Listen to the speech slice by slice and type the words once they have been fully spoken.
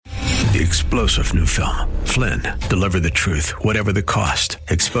The explosive new film, Flynn, deliver the truth, whatever the cost,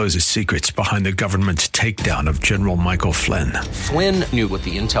 exposes secrets behind the government's takedown of General Michael Flynn. Flynn knew what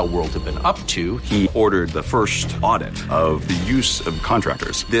the intel world had been up to. He ordered the first audit of the use of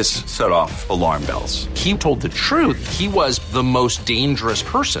contractors. This set off alarm bells. He told the truth. He was the most dangerous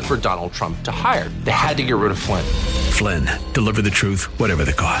person for Donald Trump to hire. They had to get rid of Flynn. Flynn, deliver the truth, whatever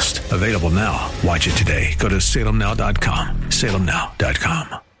the cost. Available now. Watch it today. Go to salemnow.com.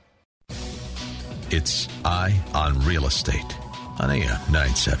 salemnow.com. It's Eye on Real Estate on AM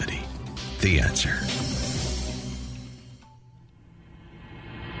 970. The Answer.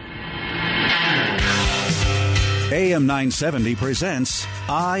 AM 970 presents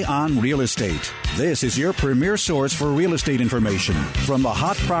Eye on Real Estate. This is your premier source for real estate information. From the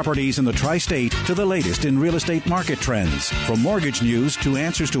hot properties in the tri-state to the latest in real estate market trends. From mortgage news to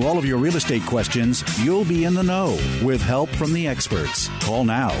answers to all of your real estate questions, you'll be in the know with help from the experts. Call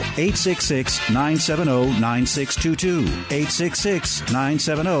now, 866-970-9622.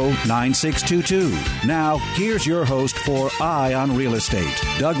 866-970-9622. Now, here's your host for Eye on Real Estate,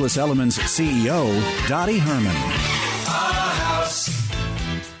 Douglas Elliman's CEO, Dottie Herman.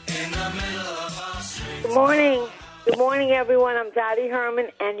 Good morning. Good morning, everyone. I'm Dottie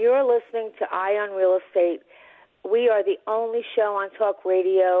Herman, and you're listening to Eye on Real Estate. We are the only show on talk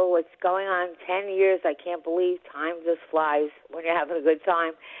radio. It's going on 10 years. I can't believe time just flies when you're having a good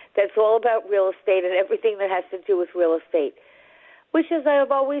time. That's all about real estate and everything that has to do with real estate, which, as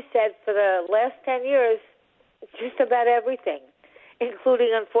I've always said, for the last 10 years, just about everything,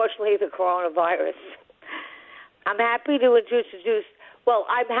 including, unfortunately, the coronavirus. I'm happy to introduce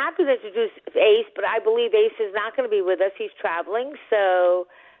Ace, but I believe Ace is not going to be with us. He's traveling. So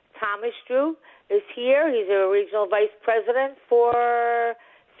Thomas Drew is here. He's a regional vice president for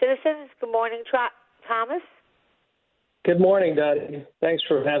Citizens. Good morning, Thomas. Good morning, Dottie. Thanks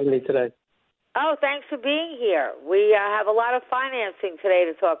for having me today. Oh, thanks for being here. We have a lot of financing today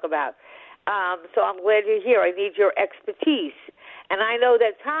to talk about. So I'm glad you're here. I need your expertise. And I know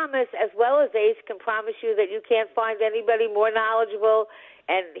that Thomas, as well as Ace, can promise you that you can't find anybody more knowledgeable,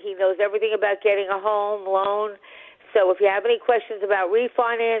 and he knows everything about getting a home loan. So if you have any questions about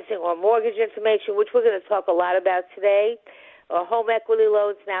refinancing or mortgage information, which we're going to talk a lot about today, or home equity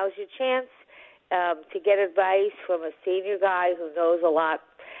loans, now is your chance to get advice from a senior guy who knows a lot.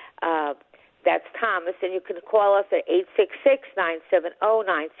 That's Thomas, and you can call us at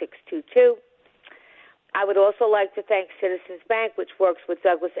 866-970-9622. I would also like to thank Citizens Bank, which works with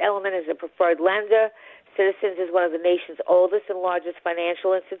Douglas Elliman as a preferred lender. Citizens is one of the nation's oldest and largest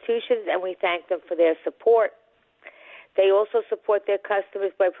financial institutions, and we thank them for their support. They also support their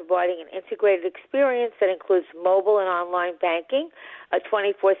customers by providing an integrated experience that includes mobile and online banking, a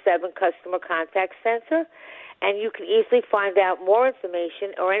 24/7 customer contact center, and you can easily find out more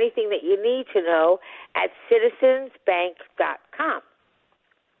information or anything that you need to know at citizensbank.com.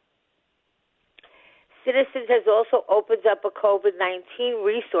 Citizens has also opened up a COVID-19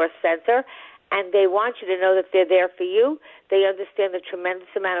 resource center, and they want you to know that they're there for you. They understand the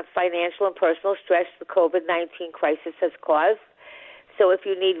tremendous amount of financial and personal stress the COVID-19 crisis has caused. So if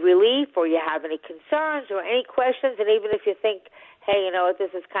you need relief or you have any concerns or any questions, and even if you think, hey, you know what,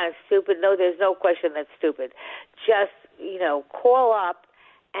 this is kind of stupid, no, there's no question that's stupid. Just, call up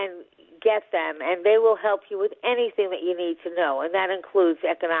and get them, and they will help you with anything that you need to know, and that includes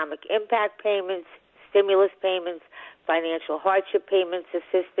economic impact payments, stimulus payments, financial hardship payments,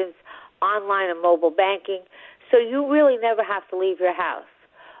 assistance, online and mobile banking. So you really never have to leave your house.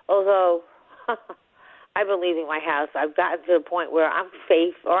 Although I've been leaving my house. I've gotten to the point where I'm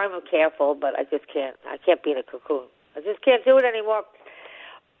safe or I'm careful, but I just can't. I can't be in a cocoon. I just can't do it anymore.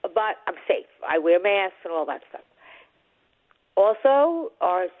 But I'm safe. I wear masks and all that stuff. Also,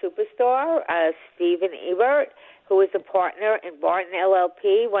 our superstar, Stephen Ebert, who is a partner in Barton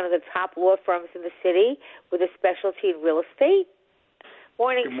LLP, one of the top law firms in the city with a specialty in real estate.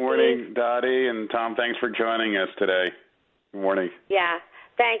 Morning, Good morning, Steve. Dottie and Tom. Thanks for joining us today. Good morning. Yeah,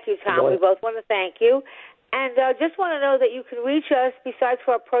 thank you, Tom. We both want to thank you. And just want to know that you can reach us, besides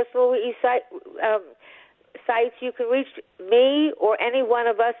for our personal sites, you can reach me or any one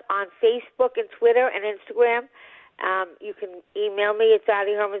of us on Facebook and Twitter and Instagram. You can email me at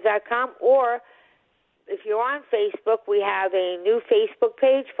dottieherman.com, or if you're on Facebook, we have a new Facebook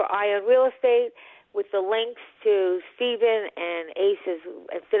page for Eye on Real Estate with the links to Stephen and Ace's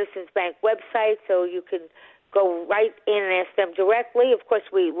and Citizens Bank website, so you can go right in and ask them directly. Of course,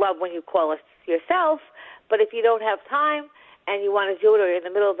 we love when you call us yourself, but if you don't have time and you want to do it, or in the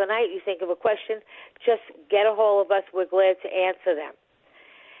middle of the night you think of a question, just get a hold of us. We're glad to answer them.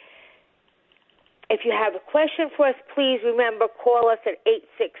 If you have a question for us, please remember, call us at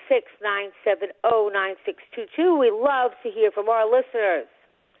 866-970-9622. We love to hear from our listeners.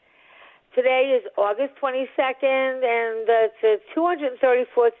 Today is August 22nd, and it's the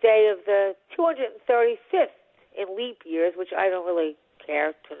 234th day of the 235th in leap years, which I don't really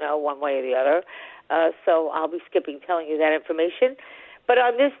care to know one way or the other, so I'll be skipping telling you that information. But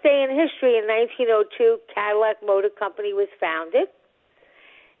on this day in history, in 1902, Cadillac Motor Company was founded.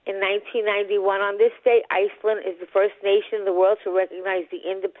 In 1991, on this day, Iceland is the first nation in the world to recognize the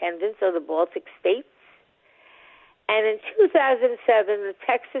independence of the Baltic states. And in 2007, the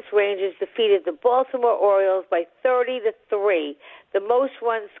Texas Rangers defeated the Baltimore Orioles by 30-3, the most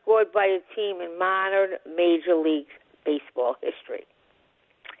runs scored by a team in modern Major League Baseball history.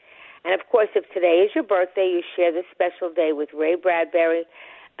 And, of course, if today is your birthday, you share this special day with Ray Bradbury,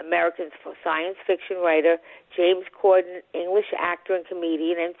 American science fiction writer, James Corden, English actor and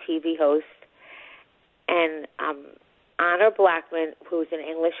comedian and TV host, and Honor Blackman, who's an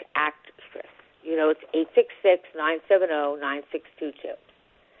English actress. You know, it's 866-970-9622.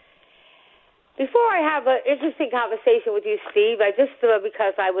 Before I have an interesting conversation with you, Steve, I just,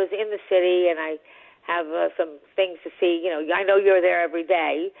 because I was in the city and I have some things to see, you know, I know you're there every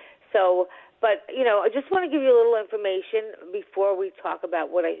day, so... But, you know, I just want to give you a little information before we talk about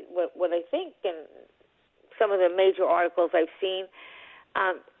what I think and some of the major articles I've seen.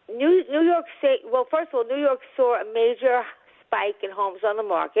 New York State, well, first of all, New York saw a major spike in homes on the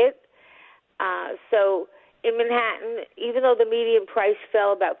market. So in Manhattan, even though the median price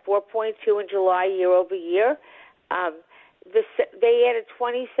fell about 4.2 in July year over year, they added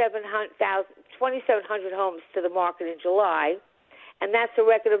 2,700 homes to the market in July. And that's a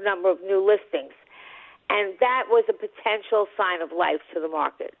record of number of new listings. And that was a potential sign of life to the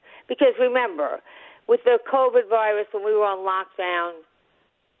market. Because remember, with the COVID virus, when we were on lockdown,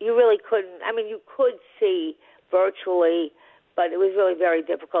 you really couldn't, I mean, you could see virtually, but it was really very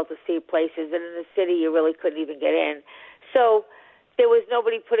difficult to see places. And in the city, you really couldn't even get in. So there was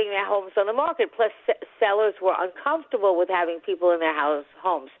nobody putting their homes on the market. Plus, sellers were uncomfortable with having people in their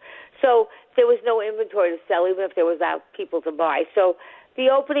homes. So there was no inventory to sell, even if there was out people to buy. So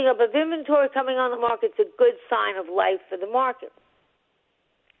the opening up of inventory coming on the market is a good sign of life for the market.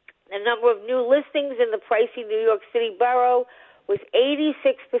 The number of new listings in the pricey New York City borough was 86%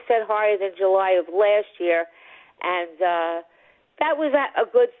 higher than July of last year, and that was a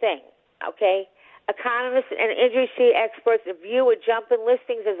good thing, okay? Economists and industry experts view a jump in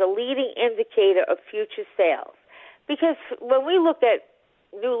listings as a leading indicator of future sales. Because when we look at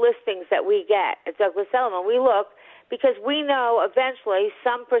new listings that we get at Douglas Elliman, we look because we know eventually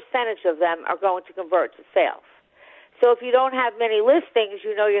some percentage of them are going to convert to sales. So if you don't have many listings,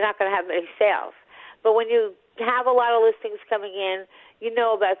 you know you're not going to have many sales. But when you have a lot of listings coming in, you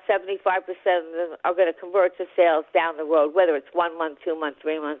know about 75% of them are going to convert to sales down the road, whether it's 1 month, 2 months,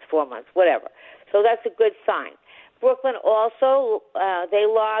 3 months, 4 months, whatever. So that's a good sign. Brooklyn also, they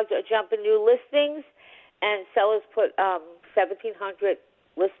logged a jump in new listings, and sellers put 1,700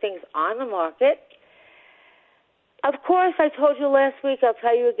 listings on the market. Of course, I told you last week, I'll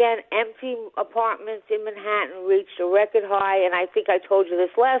tell you again, empty apartments in Manhattan reached a record high, and I think I told you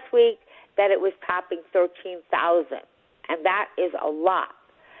this last week, that it was topping 13,000, and that is a lot.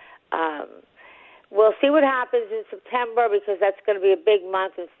 We'll see what happens in September because that's going to be a big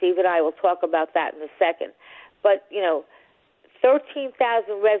month, and Steve and I will talk about that in a second. But, you know,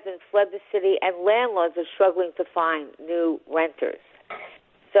 13,000 residents fled the city, and landlords are struggling to find new renters.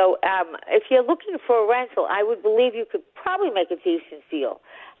 So if you're looking for a rental, I would believe you could probably make a decent deal.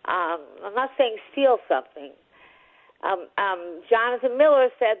 I'm not saying steal something. Jonathan Miller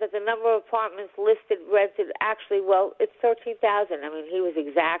said that the number of apartments rented, actually, well, it's 13,000. I mean, he was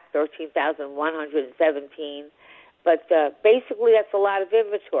exact, 13,117. But basically, that's a lot of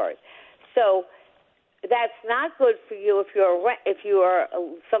inventory. So that's not good for you if you are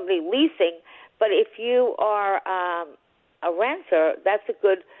somebody leasing. But if you are a renter, that's a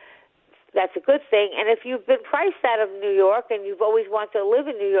good thing. And if you've been priced out of New York and you've always wanted to live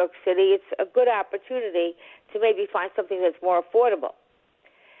in New York City, it's a good opportunity to maybe find something that's more affordable.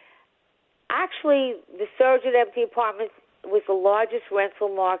 Actually, the surge in empty apartments was the largest rental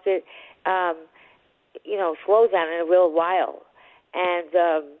market, slowdown in a real while. And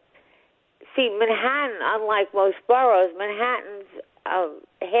see, Manhattan, unlike most boroughs,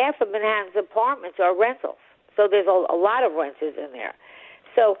 half of Manhattan's apartments are rentals. So there's a lot of renters in there.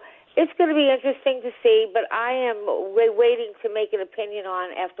 So it's going to be interesting to see, but I am waiting to make an opinion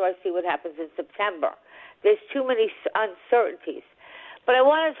on after I see what happens in September. There's too many uncertainties. But I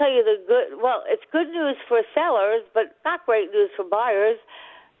want to tell you it's good news for sellers, but not great news for buyers.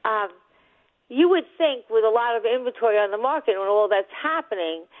 you would think with a lot of inventory on the market and all that's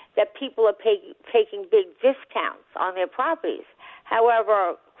happening that people are taking big discounts on their properties.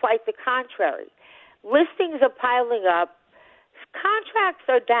 However, quite the contrary. Listings are piling up. Contracts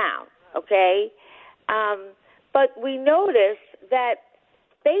are down, okay? But we notice that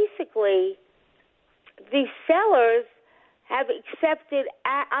basically the sellers have accepted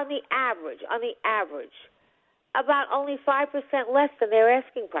on the average, about only 5% less than their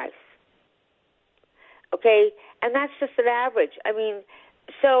asking price. Okay, and that's just an average. I mean,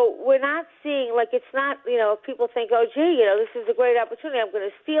 so we're not seeing, like, it's not, people think, oh, gee, this is a great opportunity, I'm going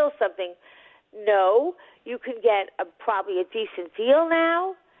to steal something. No, you can get probably a decent deal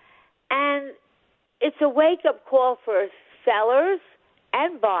now, and it's a wake-up call for sellers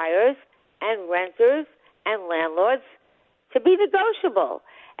and buyers and renters and landlords to be negotiable.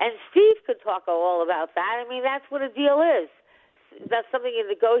 And Steve could talk all about that. I mean, that's what a deal is. That's something you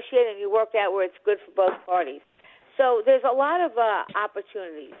negotiate and you work out where it's good for both parties. So there's a lot of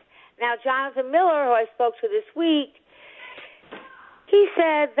opportunities. Now, Jonathan Miller, who I spoke to this week, he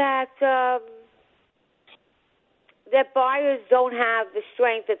said that that buyers don't have the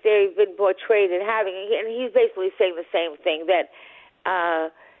strength that they've been portrayed as having, and he's basically saying the same thing, that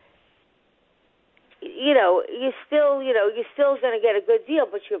you're still going to get a good deal,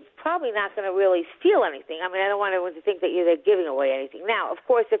 but you're probably not going to really steal anything. I mean, I don't want everyone to think that you're giving away anything. Now, of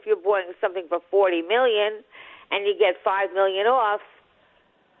course, if you're buying something for $40 million and you get $5 million off,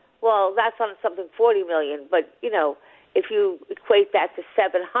 well, that's on something $40 million. But if you equate that to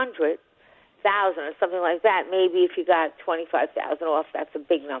 $700,000 or something like that, maybe if you got $25,000 off, that's a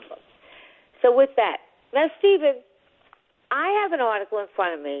big number. So with that, now, Stephen, I have an article in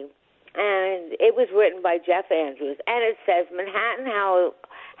front of me, and it was written by Jeff Andrews, and it says Manhattan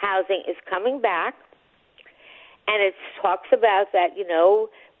housing is coming back, and it talks about that,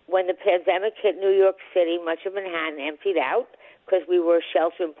 when the pandemic hit New York City, much of Manhattan emptied out because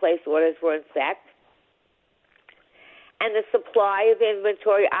shelter-in-place orders were in effect. And the supply of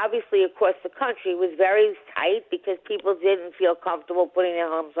inventory, obviously, across the country was very tight because people didn't feel comfortable putting their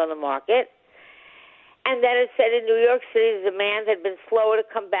homes on the market. And then it said in New York City, the demand had been slower to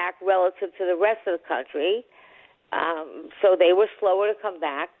come back relative to the rest of the country. So they were slower to come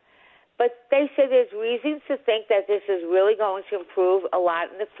back. But they say there's reasons to think that this is really going to improve a lot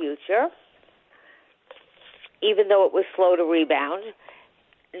in the future, even though it was slow to rebound.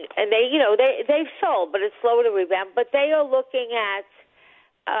 And they've sold, but it's slower to rebound. But they are looking at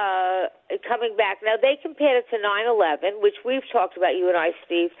coming back. Now, they compared it to 9/11, which we've talked about, you and I,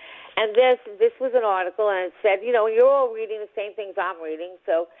 Steve. And this was an article, and it said, you're all reading the same things I'm reading.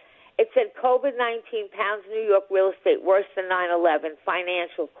 So it said COVID-19 pounds New York real estate worse than 9/11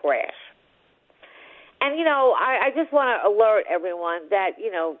 financial crash. And, I just want to alert everyone that,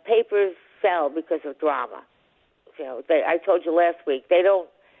 papers sell because of drama. I told you last week, they don't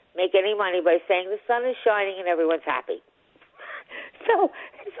make any money by saying the sun is shining and everyone's happy. So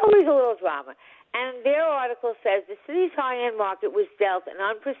it's always a little drama. And their article says the city's high-end market was dealt an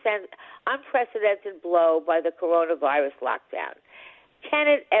unprecedented blow by the coronavirus lockdown. Can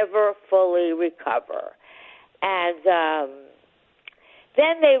it ever fully recover? And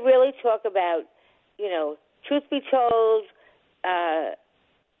then they really talk about, truth be told, that,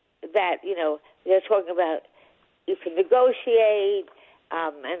 they're talking about you can negotiate,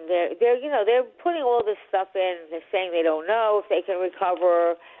 and they're putting all this stuff in. They're saying they don't know if they can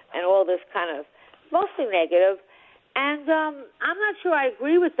recover, and all this kind of mostly negative. And I'm not sure I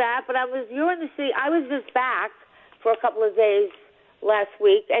agree with that, but you're in the city. I was just back for a couple of days last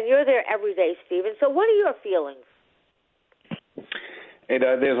week, and you're there every day, Stephen. So what are your feelings?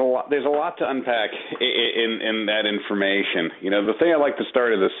 There's a lot to unpack in that information. The thing I like to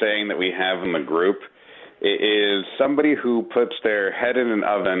start is a saying that we have in the group is somebody who puts their head in an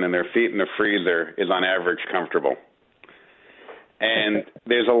oven and their feet in the freezer is on average comfortable. And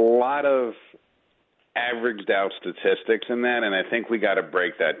there's a lot of averaged out statistics in that, and I think we got to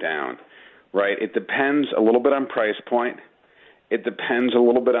break that down, right? It depends a little bit on price point. It depends a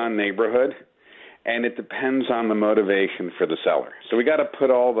little bit on neighborhood. And it depends on the motivation for the seller. So we got to put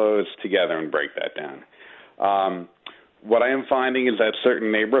all those together and break that down. What I am finding is that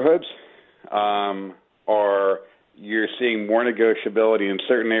certain neighborhoods you're seeing more negotiability in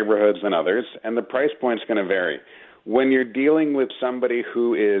certain neighborhoods than others, and the price point's going to vary. When you're dealing with somebody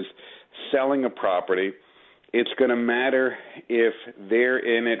who is selling a property, it's going to matter if they're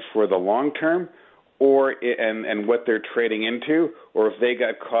in it for the long term and what they're trading into, or if they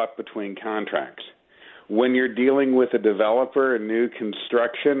got caught between contracts. When you're dealing with a developer, a new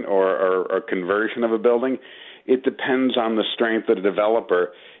construction or conversion of a building, it depends on the strength of the developer.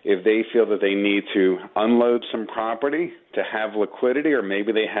 If they feel that they need to unload some property to have liquidity, or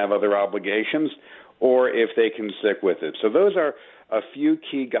maybe they have other obligations, or if they can stick with it. So those are a few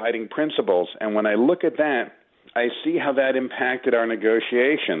key guiding principles. And when I look at that, I see how that impacted our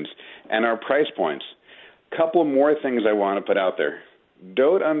negotiations and our price points. Couple more things I want to put out there.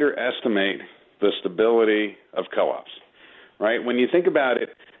 Don't underestimate the stability of co-ops, right? When you think about it,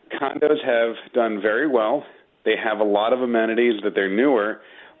 condos have done very well. They have a lot of amenities that they're newer,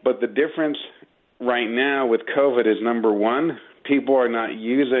 but the difference right now with COVID is, number one, people are not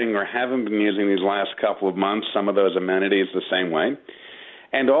using or haven't been using these last couple of months some of those amenities the same way.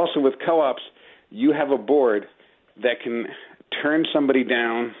 And also with co-ops, you have a board that can turn somebody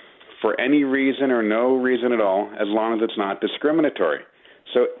down for any reason or no reason at all, as long as it's not discriminatory.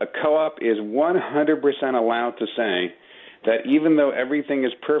 So a co-op is 100% allowed to say that even though everything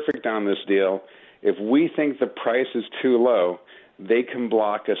is perfect on this deal, if we think the price is too low, they can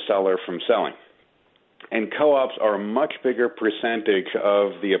block a seller from selling. And co-ops are a much bigger percentage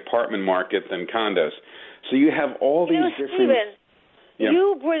of the apartment market than condos. So you have all these different... Stephen,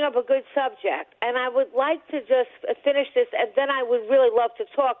 you bring up a good subject, and I would like to just finish this, and then I would really love to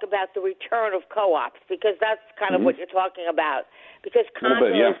talk about the return of co-ops, because that's kind of what you're talking about. Because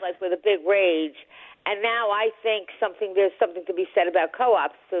condos, like, were the big rage, and now I think there's something to be said about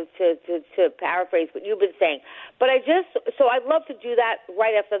co-ops, to paraphrase what you've been saying. But I'd love to do that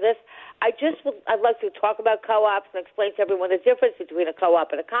right after this. I'd like to talk about co-ops and explain to everyone the difference between a co-op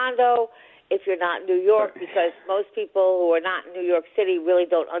and a condo, if you're not in New York, because most people who are not in New York City really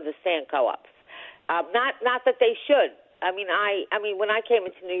don't understand co-ops. Not that they should. I mean, when I came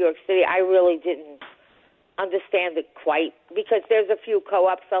into New York City, I really didn't understand it quite, because there's a few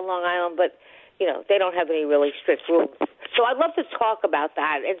co-ops on Long Island, but they don't have any really strict rules. So I'd love to talk about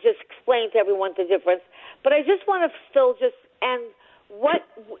that and just explain to everyone the difference. But I just want to still where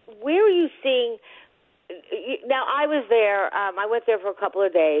are you seeing? Now, I was there. I went there for a couple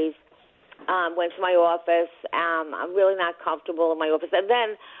of days. Went to my office. I'm really not comfortable in my office. And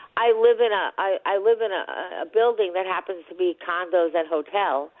then I live in a building that happens to be condos and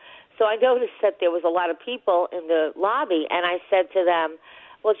hotel. So I noticed that there was a lot of people in the lobby, and I said to them,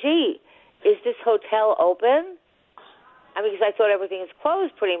 well, gee, is this hotel open? Because I thought everything is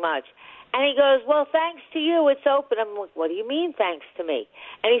closed pretty much. And he goes, well, thanks to you, it's open. I'm like, what do you mean, thanks to me?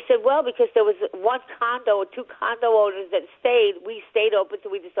 And he said, well, because there was one condo or two condo owners that we stayed open, so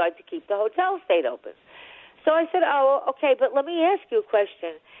we decided to keep the hotel stayed open. So I said, oh, okay, but let me ask you a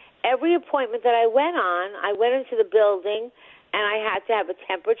question. Every appointment that I went on, I went into the building, and I had to have a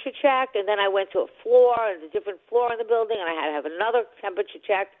temperature check, and then I went to a floor, and a different floor in the building, and I had to have another temperature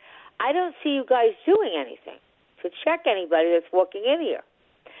check. I don't see you guys doing anything to check anybody that's walking in here.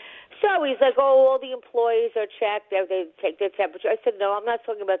 So he's like, oh, all the employees are checked. They take their temperature. I said, no, I'm not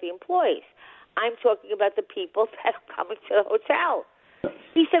talking about the employees. I'm talking about the people that are coming to the hotel.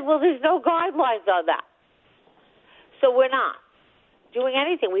 He said, well, there's no guidelines on that. So we're not doing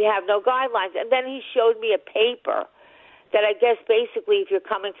anything. We have no guidelines. And then he showed me a paper that I guess basically if you're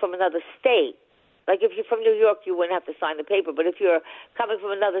coming from another state, like if you're from New York, you wouldn't have to sign the paper. But if you're coming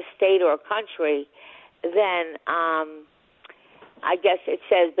from another state or a country, then I guess it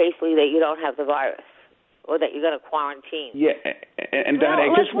says basically that you don't have the virus or that you're going to quarantine. Yeah, and that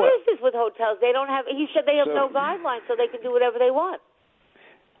what is this with hotels? They don't have. He said they have no guidelines, so they can do whatever they want.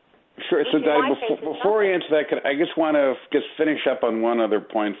 Sure. So, before I answer that, I just want to just finish up on one other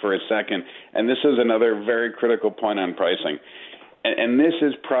point for a second, and this is another very critical point on pricing. And this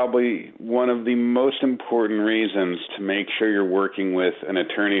is probably one of the most important reasons to make sure you're working with an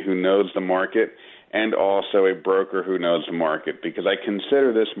attorney who knows the market and also a broker who knows the market, because I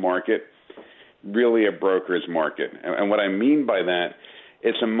consider this market really a broker's market. And what I mean by that,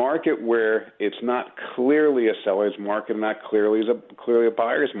 it's a market where it's not clearly a seller's market, not clearly a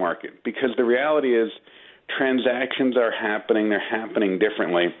buyer's market, because the reality is transactions are happening, they're happening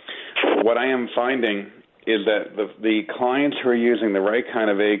differently. What I am finding is that the clients who are using the right kind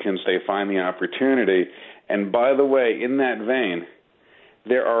of agents, they find the opportunity. And by the way, in that vein,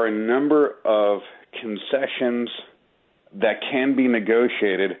 there are a number of concessions that can be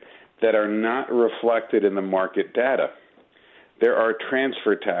negotiated that are not reflected in the market data. There are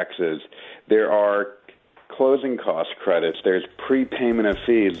transfer taxes. There are closing cost credits. There's prepayment of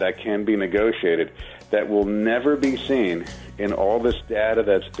fees that can be negotiated that will never be seen in all this data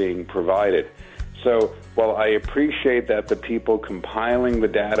that's being provided. So while I appreciate that the people compiling the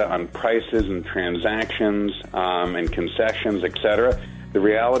data on prices and transactions and concessions, et cetera, the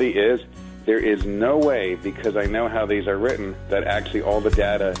reality is There is no way, because I know how these are written, that actually all the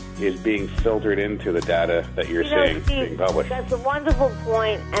data is being filtered into the data that you're seeing Steve, being published. That's a wonderful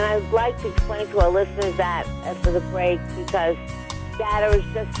point, and I'd like to explain to our listeners that after the break, because data is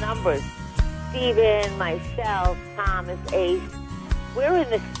just numbers. Stephen, myself, Thomas, Ace, we're in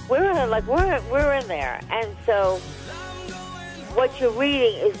there, and so what you're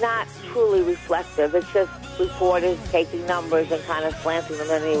reading is not truly reflective. It's just reporters taking numbers and kind of slanting them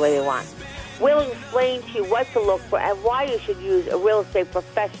any way they want. We'll explain to you what to look for and why you should use a real estate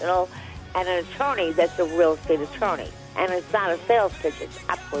professional and an attorney that's a real estate attorney. And it's not a sales pitch. It's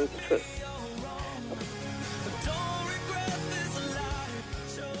absolutely the truth.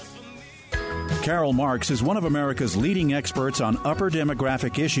 Carol Marks is one of America's leading experts on upper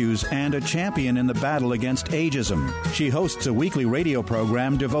demographic issues and a champion in the battle against ageism. She hosts a weekly radio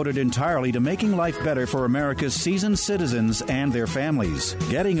program devoted entirely to making life better for America's seasoned citizens and their families.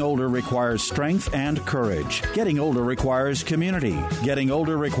 Getting older requires strength and courage. Getting older requires community. Getting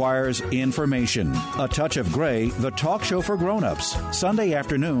older requires information. A Touch of Gray, the talk show for grown-ups. Sunday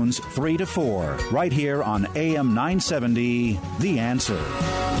afternoons, 3 to 4. Right here on AM 970, The Answer.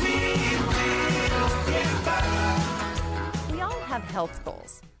 Have health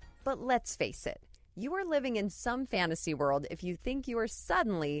goals. But let's face it, you are living in some fantasy world if you think you are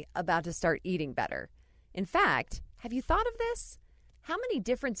suddenly about to start eating better. In fact, have you thought of this? How many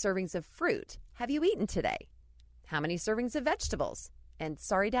different servings of fruit have you eaten today? How many servings of vegetables? And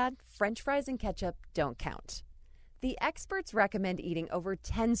sorry, Dad, French fries and ketchup don't count. The experts recommend eating over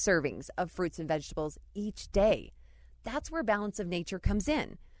 10 servings of fruits and vegetables each day. That's where Balance of Nature comes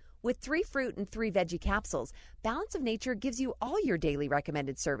in. With 3 fruit and 3 veggie capsules, Balance of Nature gives you all your daily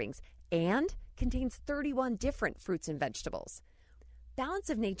recommended servings and contains 31 different fruits and vegetables.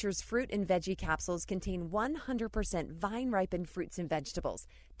 Balance of Nature's fruit and veggie capsules contain 100% vine-ripened fruits and vegetables,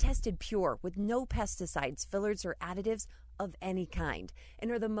 tested pure with no pesticides, fillers, or additives of any kind,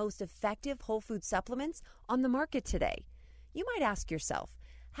 and are the most effective whole food supplements on the market today. You might ask yourself,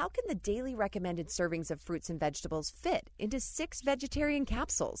 how can the daily recommended servings of fruits and vegetables fit into 6 vegetarian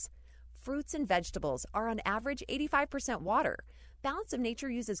capsules? Fruits and vegetables are on average 85% water. Balance of Nature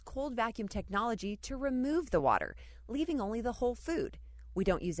uses cold vacuum technology to remove the water, leaving only the whole food. We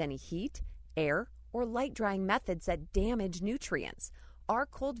don't use any heat, air, or light drying methods that damage nutrients. Our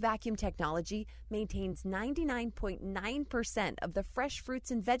cold vacuum technology maintains 99.9% of the fresh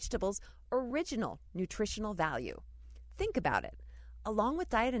fruits and vegetables' original nutritional value. Think about it. Along with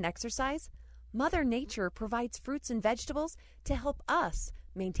diet and exercise, Mother Nature provides fruits and vegetables to help us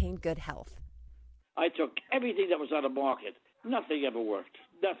maintain good health. I took everything that was on the market. Nothing ever worked.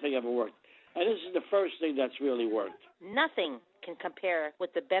 Nothing ever worked. And this is the first thing that's really worked. Nothing can compare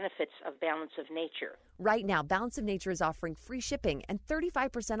with the benefits of Balance of Nature. Right now, Balance of Nature is offering free shipping and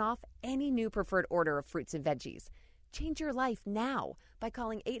 35% off any new preferred order of fruits and veggies. Change your life now by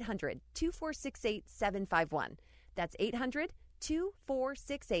calling 800-2468-751. That's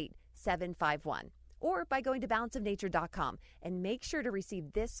 800-2468-751. Or by going to balanceofnature.com and make sure to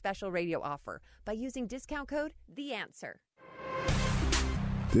receive this special radio offer by using discount code THEANSWER.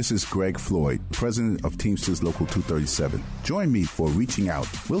 This is Greg Floyd, president of Teamsters Local 237. Join me for Reaching Out.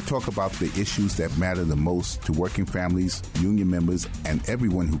 We'll talk about the issues that matter the most to working families, union members, and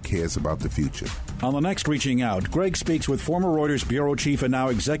everyone who cares about the future. On the next Reaching Out, Greg speaks with former Reuters bureau chief and now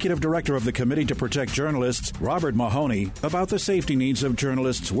executive director of the Committee to Protect Journalists, Robert Mahoney, about the safety needs of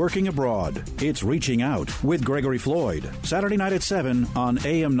journalists working abroad. It's Reaching Out with Gregory Floyd, Saturday night at 7 on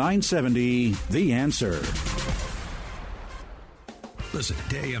AM 970, The Answer. Listen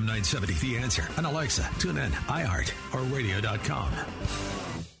to AM 970, The Answer, on Alexa, TuneIn, iHeart, or radio.com.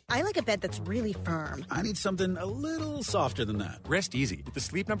 I like a bed that's really firm. I need something a little softer than that. Rest easy. With the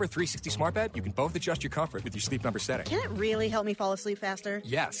Sleep Number 360 smart bed, you can both adjust your comfort with your Sleep Number setting. Can it really help me fall asleep faster?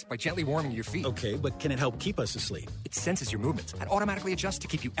 Yes, by gently warming your feet. Okay, but can it help keep us asleep? It senses your movements and automatically adjusts to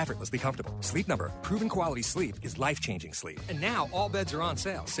keep you effortlessly comfortable. Sleep Number, proven quality sleep is life-changing sleep. And now all beds are on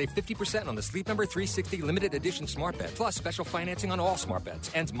sale. Save 50% on the Sleep Number 360 limited edition smart bed, plus special financing on all smart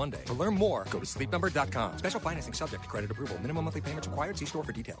beds. Ends Monday. To learn more, go to sleepnumber.com. Special financing subject to credit approval. Minimum monthly payments required. See store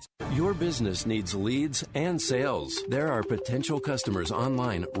for details. Your business needs leads and sales. There are potential customers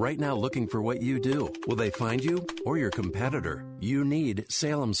online right now looking for what you do. Will they find you or your competitor? You need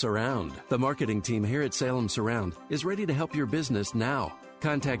Salem Surround. The marketing team here at Salem Surround is ready to help your business now.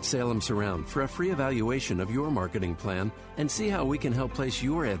 Contact Salem Surround for a free evaluation of your marketing plan and see how we can help place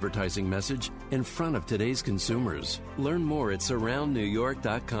your advertising message in front of today's consumers. Learn more at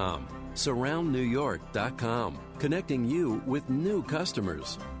surroundnewyork.com. Surroundnewyork.com, connecting you with new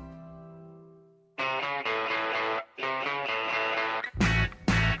customers.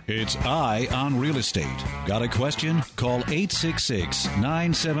 It's Eye on Real Estate. Got a question? Call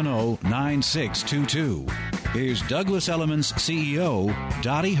 866-970-9622. Here's Douglas Elliman's CEO,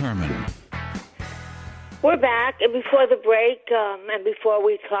 Dottie Herman. We're back, and before the break, and before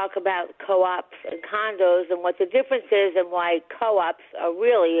we talk about co-ops and condos and what the difference is and why co-ops are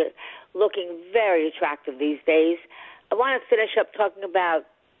really looking very attractive these days, I want to finish up talking about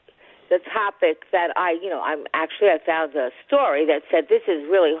the topic that I found a story that said this is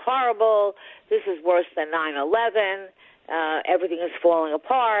really horrible, this is worse than 9/11, everything is falling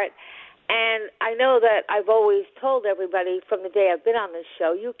apart. And I know that I've always told everybody from the day I've been on this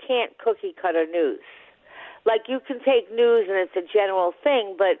show, you can't cookie-cutter news. Like, you can take news and it's a general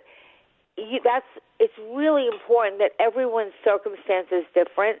thing, but it's really important that everyone's circumstance is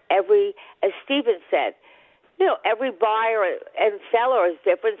different. As Stephen said, every buyer and seller is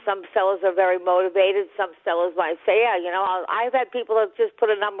different. Some sellers are very motivated. Some sellers might say, I've had people that just put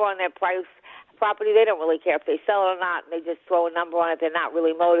a number on their property. They don't really care if they sell it or not, and they just throw a number on it. They're not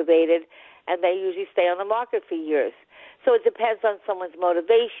really motivated, and they usually stay on the market for years. So it depends on someone's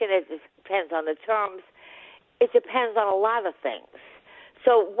motivation. It depends on the terms. It depends on a lot of things.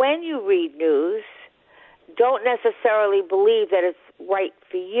 So when you read news, don't necessarily believe that it's right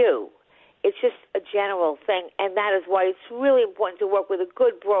for you. It's just a general thing, and that is why it's really important to work with a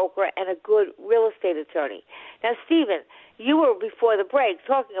good broker and a good real estate attorney. Now, Stephen, you were before the break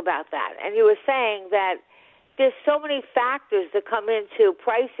talking about that, and you were saying that there's so many factors that come into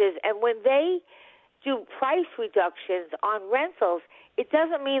prices, and when they do price reductions on rentals, it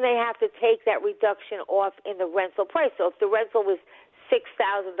doesn't mean they have to take that reduction off in the rental price. So if the rental was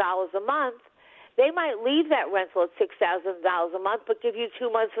 $6,000 a month, they might leave that rental at $6,000 a month but give you 2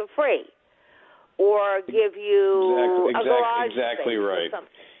 months for free, or give you a garage exactly space right. or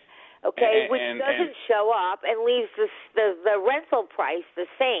something. Okay, which doesn't show up and leaves the rental price the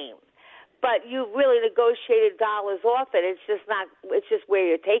same. But you really negotiated dollars off it. It's just where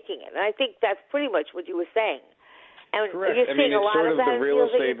you're taking it. And I think that's pretty much what you were saying. And correct. You're seeing it's a lot sort of of that the real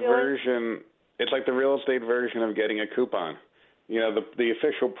estate deals that you're version. It's like the real estate version of getting a coupon. The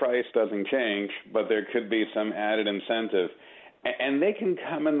official price doesn't change, but there could be some added incentive. And they can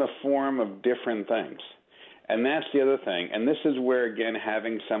come in the form of different things. And that's the other thing. And this is where, again,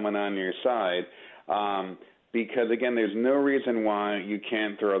 having someone on your side, because, again, there's no reason why you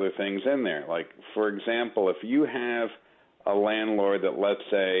can't throw other things in there. Like, for example, if you have a landlord that, let's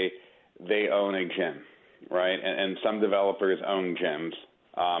say, they own a gym, right? And some developers own gyms,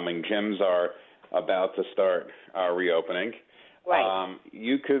 and gyms are about to start reopening. Right.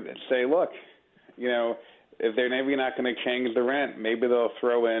 You could say, look, if they're maybe not going to change the rent, maybe they'll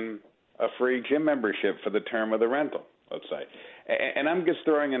throw in a free gym membership for the term of the rental, let's say. And I'm just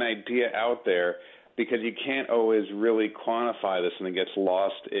throwing an idea out there because you can't always really quantify this, and it gets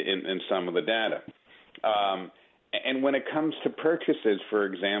lost in some of the data. And when it comes to purchases, for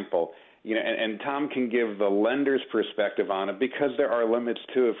example, and Tom can give the lender's perspective on it, because there are limits,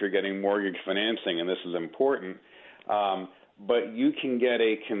 too, if you're getting mortgage financing, and this is important. But you can get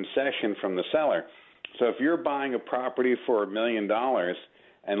a concession from the seller. So if you're buying a property for $1 million,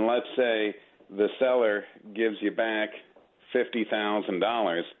 and let's say the seller gives you back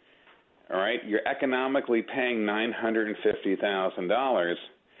 $50,000, all right, you're economically paying $950,000,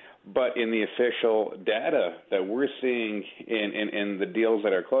 but in the official data that we're seeing in the deals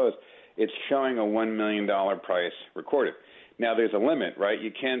that are closed, it's showing a $1 million price recorded. Now, there's a limit, right?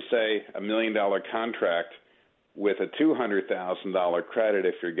 You can't say $1 million contract with a $200,000 credit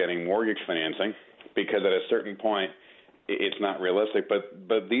if you're getting mortgage financing, because at a certain point it's not realistic.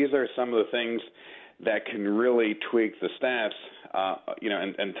 But these are some of the things that can really tweak the stats.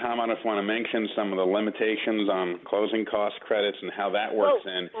 And Tom, I just want to mention some of the limitations on closing cost credits and how that works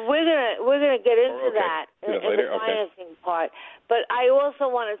in. We're gonna get into that in later? the financing part. But I also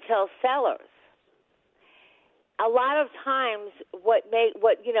want to tell sellers, a lot of times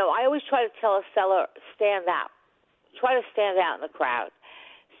I always try to tell a seller, stand out. Try to stand out in the crowd.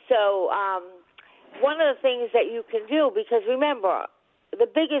 So one of the things that you can do, because remember, the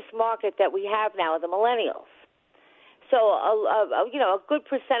biggest market that we have now are the millennials. So a good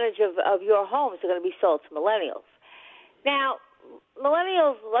percentage of your homes are going to be sold to millennials. Now,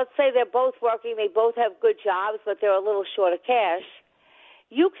 millennials, let's say they're both working, they both have good jobs, but they're a little short of cash.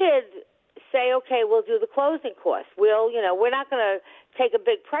 You could say, okay, we'll do the closing costs. We're not going to take a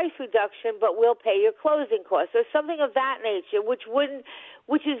big price reduction, but we'll pay your closing costs, or something of that nature, which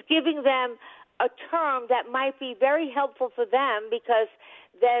is giving them a term that might be very helpful for them, because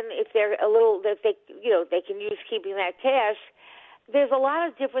then if they can use keeping that cash. There's a lot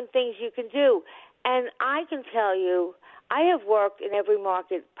of different things you can do, and I can tell you, I have worked in every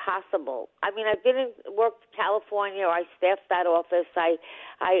market possible. I mean, I've worked in California. I staffed that office.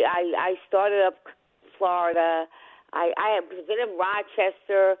 I started up Florida. I have been in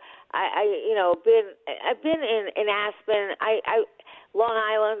Rochester. I've been in Aspen. Long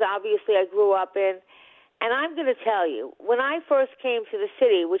Island, obviously, I grew up in. And I'm going to tell you, when I first came to the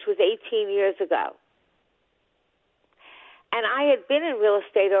city, which was 18 years ago, and I had been in real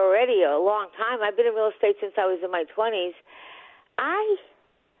estate already a long time. I've been in real estate since I was in my 20s.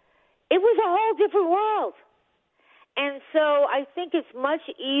 It was a whole different world. And so I think it's much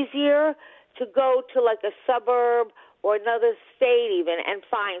easier to go to like a suburb or another state even and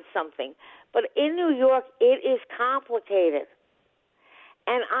find something. But in New York, it is complicated.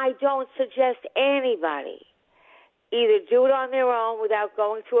 And I don't suggest anybody either do it on their own without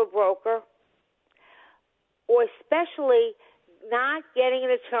going to a broker, or especially not getting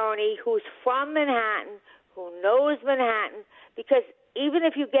an attorney who's from Manhattan, who knows Manhattan, because even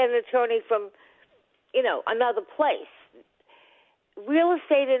if you get an attorney from, another place, real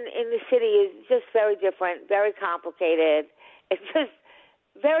estate in the city is just very different, very complicated. It's just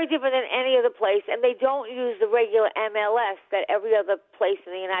very different than any other place, and they don't use the regular MLS that every other place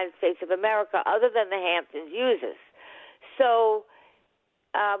in the United States of America, other than the Hamptons, uses. So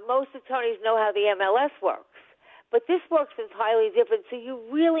most attorneys know how the MLS works, but this works entirely different, so you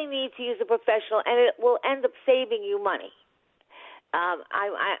really need to use a professional, and it will end up saving you money.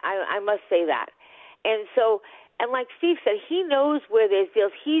 I must say that. And so, and like Steve said, he knows where there's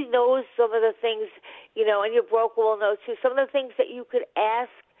deals. He knows some of the things, and your broker will know too, some of the things that you could ask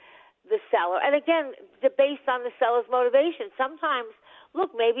the seller. And again, based on the seller's motivation. Sometimes,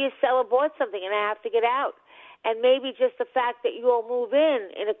 look, maybe a seller bought something and I have to get out. And maybe just the fact that you will move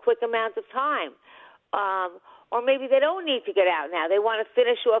in a quick amount of time. Or maybe they don't need to get out now. They want to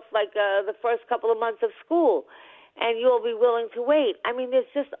finish off like the first couple of months of school, and you'll be willing to wait. I mean, there's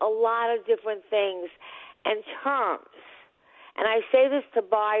just a lot of different things and terms. And I say this to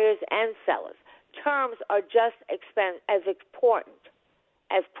buyers and sellers. Terms are just as important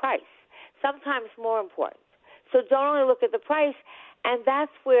as price, sometimes more important. So don't only look at the price, and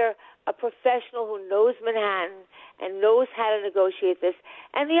that's where a professional who knows Manhattan and knows how to negotiate this.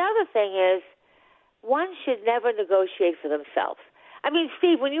 And the other thing is, one should never negotiate for themselves. I mean,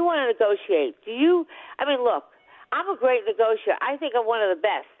 Steve, when you want to negotiate, look, I'm a great negotiator. I think I'm one of the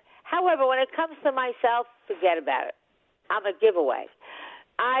best. However, when it comes to myself, forget about it. I'm a giveaway.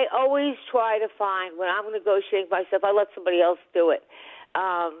 I always try to find, when I'm negotiating myself, I let somebody else do it.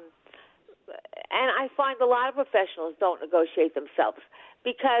 And I find a lot of professionals don't negotiate themselves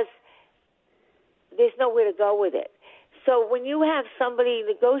because there's nowhere to go with it. So when you have somebody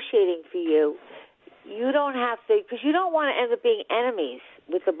negotiating for you, you don't have to, because you don't want to end up being enemies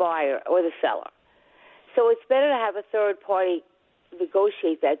with the buyer or the seller. So it's better to have a third party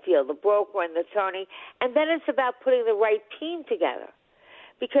negotiate that deal, the broker and the attorney, and then it's about putting the right team together.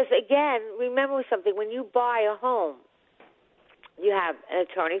 Because, again, remember something, when you buy a home, you have an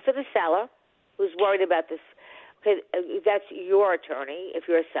attorney for the seller who's worried about this. Okay, that's your attorney if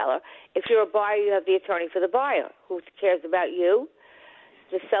you're a seller. If you're a buyer, you have the attorney for the buyer who cares about you.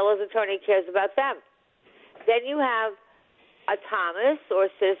 The seller's attorney cares about them. Then you have a Thomas or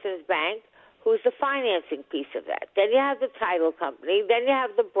Citizens Bank who's the financing piece of that. Then you have the title company. Then you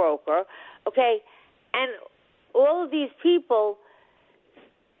have the broker. Okay, and all of these people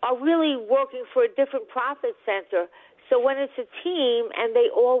are really working for a different profit center. So when it's a team and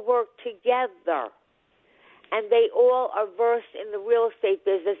they all work together and they all are versed in the real estate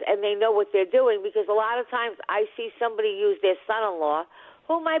business and they know what they're doing, because a lot of times I see somebody use their son-in-law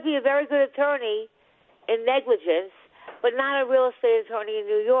who might be a very good attorney in negligence, but not a real estate attorney in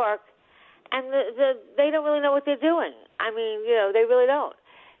New York, and they don't really know what they're doing. I mean, they really don't.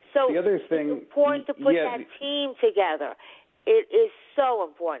 So the other thing, it's important to put that team together. It is so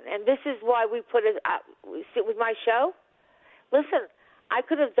important, and this is why we put it with my show. Listen, I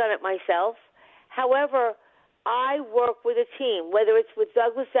could have done it myself. However, I work with a team. Whether it's with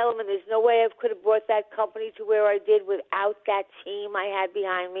Douglas Elliman, there's no way I could have brought that company to where I did without that team I had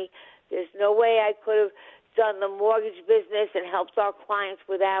behind me. There's no way I could have done the mortgage business and helped our clients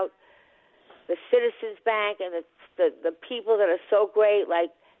without the Citizens Bank and the people that are so great, like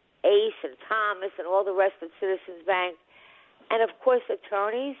Ace and Thomas and all the rest of Citizens Bank. And, of course,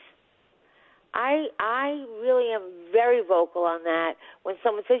 attorneys. I really am very vocal on that. When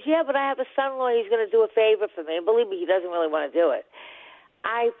someone says, yeah, but I have a son-in-law, he's going to do a favor for me. And believe me, he doesn't really want to do it.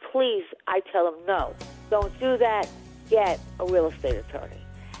 I tell him, no, don't do that. Get a real estate attorney.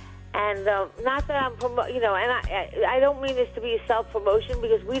 And not that I'm and I don't mean this to be a self-promotion,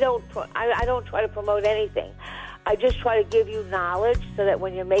 because I don't try to promote anything. I just try to give you knowledge so that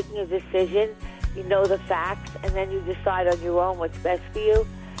when you're making a decision, you know the facts, and then you decide on your own what's best for you.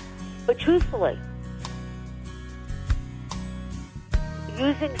 But truthfully,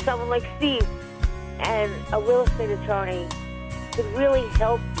 using someone like Steve and a real estate attorney could really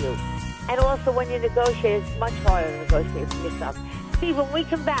help you. And also when you negotiate, it's much harder to negotiate for yourself. Steve, when we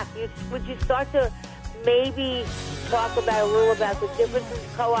come back, would you start to maybe talk about a little about the differences in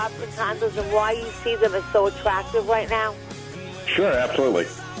co-ops and condos and why you see them as so attractive right now? Sure, absolutely.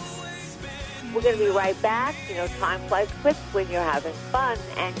 We're going to be right back. You know, time flies quick when you're having fun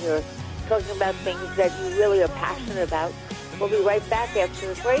and you're talking about things that you really are passionate about. We'll be right back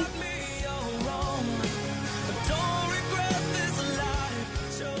after the break.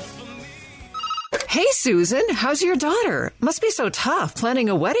 Hey, Susan, how's your daughter? Must be so tough planning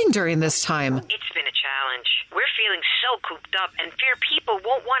a wedding during this time. It's been a challenge. We're feeling so cooped up and fear people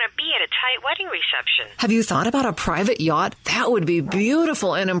won't want to be at a tight wedding reception. Have you thought about a private yacht? That would be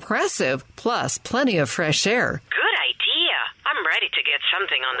beautiful and impressive, plus plenty of fresh air. Good idea. I'm ready to get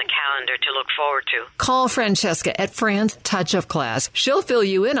something on the calendar to look forward to. Call Francesca at Fran's Touch of Class. She'll fill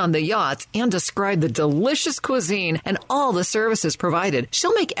you in on the yachts and describe the delicious cuisine and all the services provided.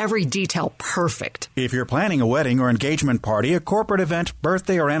 She'll make every detail perfect. If you're planning a wedding or engagement party, a corporate event,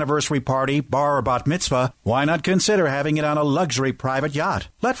 birthday or anniversary party, bar or bat mitzvah, why not consider having it on a luxury private yacht?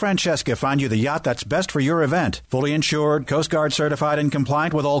 Let Francesca find you the yacht that's best for your event. Fully insured, Coast Guard certified and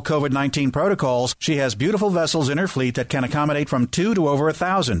compliant with all COVID-19 protocols, she has beautiful vessels in her fleet that can accommodate from 2 to over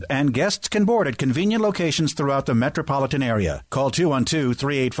 1,000, and guests can board at convenient locations throughout the metropolitan area. Call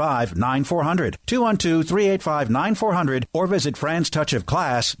 212-385-9400, 212-385-9400, or visit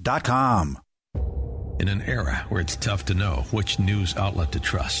franstouchofclass.com. In an era where it's tough to know which news outlet to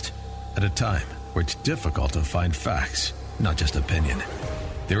trust, at a time where it's difficult to find facts, not just opinion,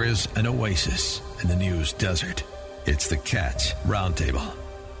 there is an oasis in the news desert. It's the Katz Roundtable.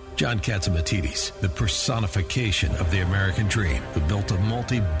 John Catsimatidis, the personification of the American dream, who built a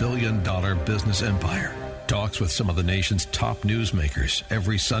multi-billion-dollar business empire, talks with some of the nation's top newsmakers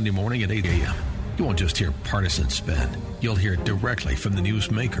every Sunday morning at 8 a.m. You won't just hear partisan spin. You'll hear directly from the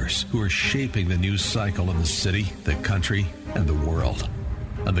newsmakers who are shaping the news cycle in the city, the country, and the world.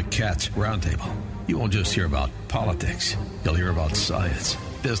 On the Katz Roundtable, you won't just hear about politics. You'll hear about science,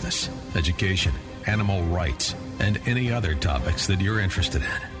 business, education, animal rights, and any other topics that you're interested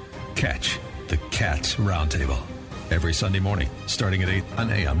in. Catch the Katz Roundtable every Sunday morning, starting at 8 on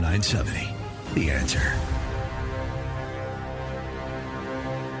AM 970. The Answer.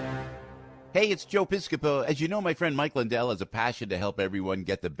 Hey, it's Joe Piscopo. As you know, my friend Mike Lindell has a passion to help everyone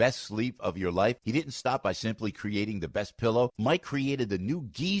get the best sleep of your life. He didn't stop by simply creating the best pillow. Mike created the new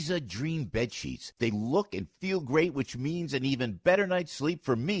Giza Dream bed sheets. They look and feel great, which means an even better night's sleep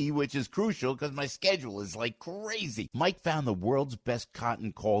for me, which is crucial because my schedule is like crazy. Mike found the world's best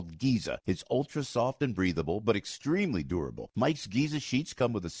cotton called Giza. It's ultra soft and breathable, but extremely durable. Mike's Giza sheets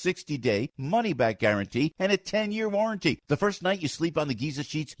come with a 60-day money-back guarantee and a 10-year warranty. The first night you sleep on the Giza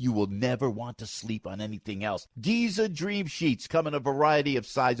sheets, you will never want to sleep on anything else. Giza Dream Sheets come in a variety of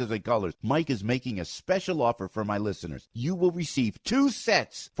sizes and colors. Mike is making a special offer for my listeners. You will receive 2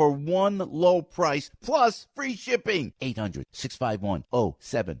 sets for one low price plus free shipping.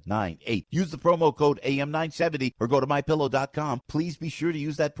 800-651-0798. Use the promo code AM970 or go to mypillow.com. Please be sure to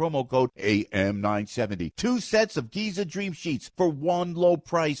use that promo code AM970. 2 sets of Giza Dream Sheets for one low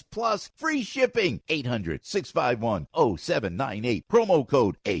price plus free shipping. 800-651-0798. Promo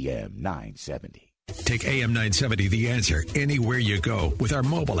code AM970. Take AM 970 The Answer anywhere you go with our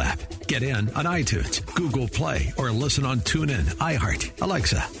mobile app. Get in on iTunes, Google Play, or listen on TuneIn, iHeart,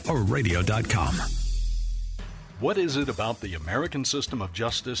 Alexa, or radio.com. What is it about the American system of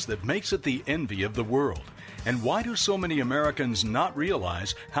justice that makes it the envy of the world? And why do so many Americans not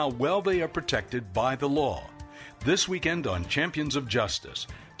realize how well they are protected by the law? This weekend on Champions of Justice,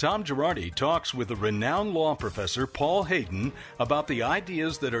 Tom Girardi talks with the renowned law professor Paul Hayden about the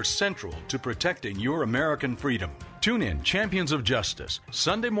ideas that are central to protecting your American freedom. Tune in Champions of Justice,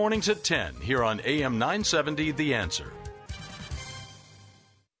 Sunday mornings at 10 here on AM 970 The Answer.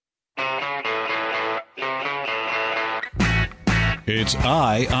 It's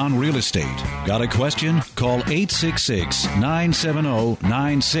Eye on Real Estate. Got a question? Call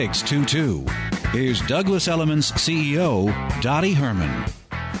 866-970-9622. Here's Douglas Elliman's CEO, Dottie Herman.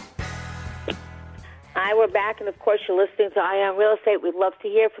 Hi, we're back, and of course, you're listening to Eye on Real Estate. We'd love to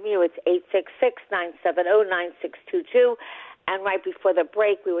hear from you. It's 866-970-9622. And right before the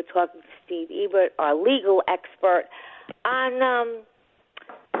break, we were talking to Steve Ebert, our legal expert, on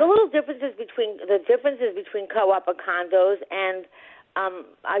the differences between co-op and condos, and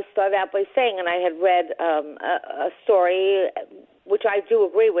I started out by saying, and I had read a story, which I do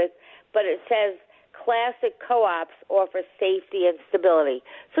agree with, but it says classic co-ops offer safety and stability.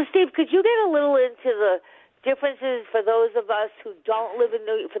 So, Steve, could you get a little into the differences for those of us who don't live in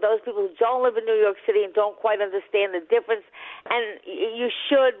for those people who don't live in New York City and don't quite understand the difference? And you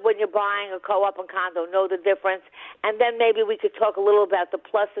should, when you're buying a co-op and condo, know the difference. And then maybe we could talk a little about the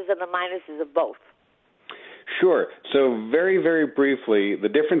pluses and the minuses of both. Sure. So very, very briefly, the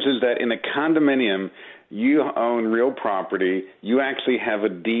difference is that in a condominium, you own real property. You actually have a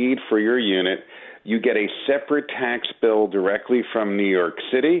deed for your unit. You get a separate tax bill directly from New York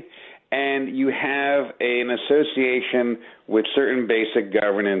City, and you have an association with certain basic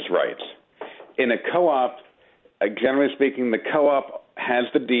governance rights. In a co-op, generally speaking, the co-op has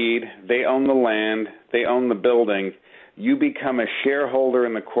the deed, they own the land, they own the building. You become a shareholder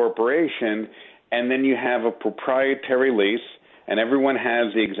in the corporation, and then you have a proprietary lease, and everyone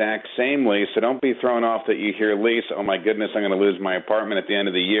has the exact same lease, so don't be thrown off that you hear lease, oh my goodness, I'm going to lose my apartment at the end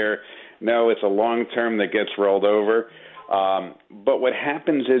of the year. No, it's a long term that gets rolled over. But what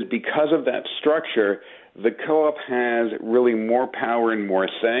happens is because of that structure, the co-op has really more power and more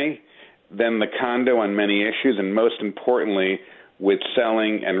say than the condo on many issues, and most importantly, with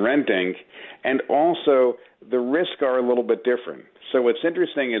selling and renting. And also, the risks are a little bit different. So what's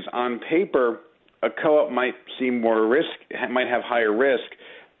interesting is on paper, a co-op might seem more risk, might have higher risk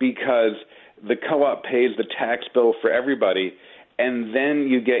because the co-op pays the tax bill for everybody, and then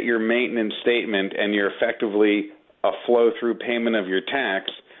you get your maintenance statement and you're effectively a flow-through payment of your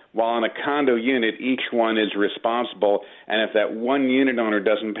tax, while in a condo unit, each one is responsible, and if that one unit owner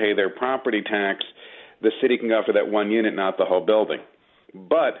doesn't pay their property tax, the city can go for that one unit, not the whole building.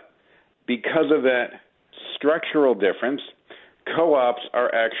 But because of that structural difference, co-ops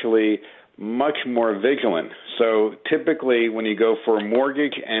are actually much more vigilant. So typically when you go for a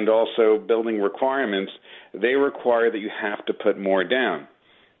mortgage and also building requirements, they require that you have to put more down,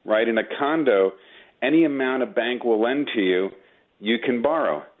 right? In a condo, any amount a bank will lend to you, you can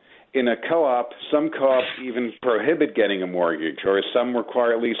borrow. In a co-op, some co-ops even prohibit getting a mortgage, or some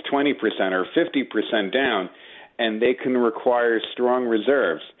require at least 20% or 50% down, and they can require strong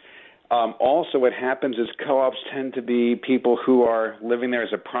reserves. Also, what happens is co-ops tend to be people who are living there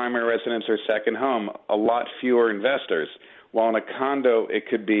as a primary residence or second home, a lot fewer investors. While in a condo, it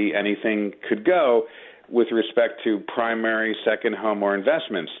could be anything could go with respect to primary, second home, or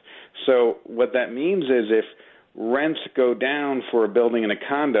investments. So what that means is if rents go down for a building in a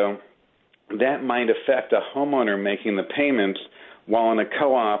condo, that might affect a homeowner making the payments, while in a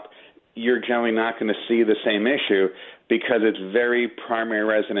co-op, you're generally not going to see the same issue because it's very primary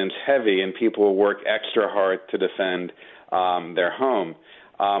residence heavy and people will work extra hard to defend their home.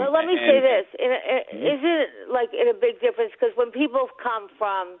 Well, let me say this. Is it like in a big difference? Because when people come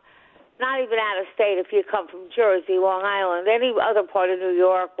from, not even out of state, if you come from Jersey, Long Island, any other part of New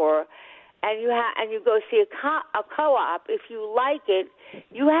York, and you go see a co-op, if you like it,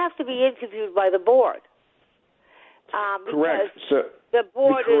 you have to be interviewed by the board. Correct. So the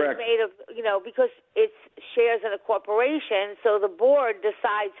board is made of, because it's shares in a corporation, so the board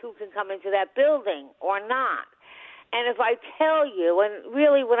decides who can come into that building or not. And if I tell you, and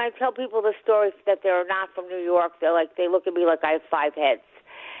really when I tell people the story that they're not from New York, they look at me like I have 5 heads.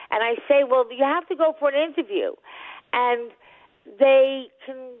 And I say, well, you have to go for an interview. And they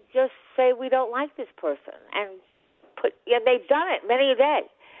can just say, we don't like this person. And they've done it many a day.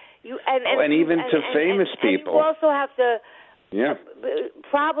 And even to famous people. You also have to,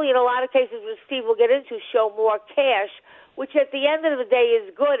 probably in a lot of cases, which Steve will get into, show more cash, which at the end of the day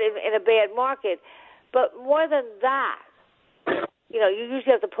is good in a bad market. But more than that, you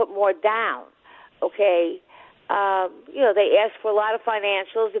usually have to put more down, okay? They ask for a lot of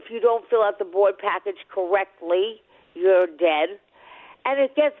financials. If you don't fill out the board package correctly, you're dead. And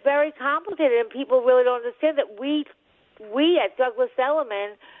it gets very complicated, and people really don't understand that we at Douglas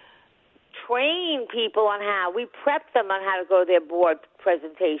Elliman train people on we prep them on how to go to their board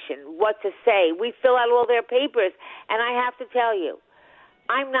presentation, what to say. We fill out all their papers. And I have to tell you,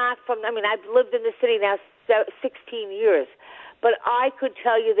 I've lived in the city now 16 years, but I could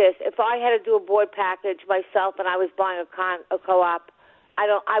tell you this. If I had to do a board package myself and I was buying a co-op,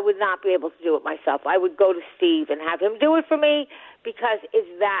 I would not be able to do it myself. I would go to Steve and have him do it for me because it's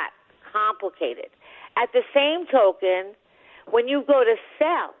that complicated. At the same token, when you go to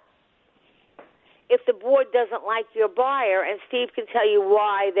sell, if the board doesn't like your buyer, and Steve can tell you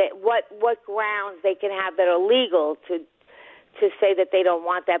why, what grounds they can have that are legal to say that they don't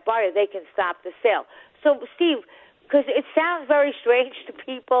want that buyer, they can stop the sale. So, Steve, because it sounds very strange to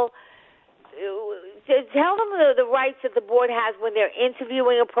people, tell them the rights that the board has when they're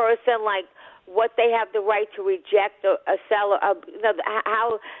interviewing a person, like what they have the right to reject a seller,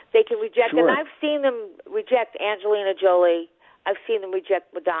 how they can reject. Sure. And I've seen them reject Angelina Jolie. I've seen them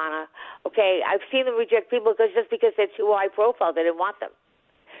reject Madonna. Okay, I've seen them reject people just because they're too high profile. They didn't want them.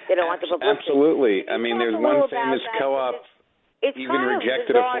 They don't want the publicity. Absolutely. I mean, there's one famous co-op even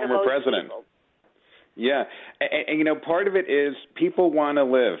rejected a former president. People. Yeah, and part of it is people want to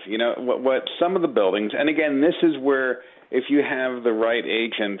live. What some of the buildings, and again, this is where if you have the right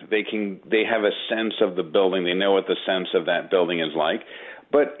agent, they have a sense of the building. They know what the sense of that building is like.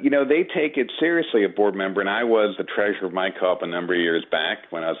 But, they take it seriously, a board member, and I was the treasurer of my co-op a number of years back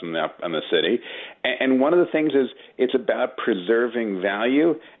when I was in the city. And one of the things is it's about preserving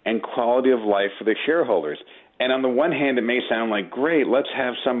value and quality of life for the shareholders. And on the one hand, it may sound like, great, let's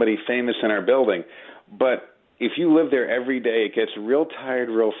have somebody famous in our building. But if you live there every day, it gets real tired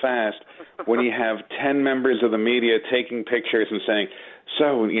real fast when you have 10 members of the media taking pictures and saying,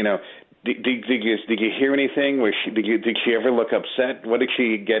 so, Did you hear anything? Did she ever look upset? What did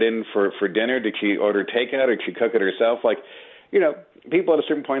she get in for dinner? Did she order takeout or did she cook it herself? People at a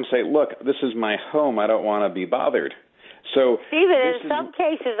certain point say, look, this is my home. I don't want to be bothered. So, Stephen, in some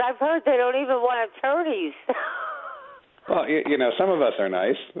cases, I've heard they don't even want attorneys. Well, some of us are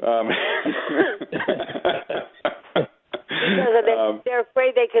nice. They're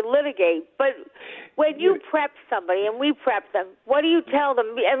afraid they can litigate. But when you prep somebody, and we prep them, what do you tell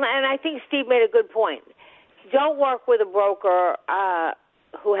them? And I think Steve made a good point. Don't work with a broker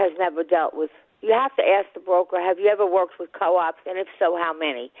who has never dealt with. You have to ask the broker, have you ever worked with co-ops, and if so, how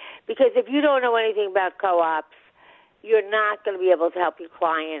many? Because if you don't know anything about co-ops, you're not going to be able to help your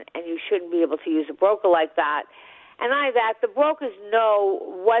client, and you shouldn't be able to use a broker like that. And the brokers know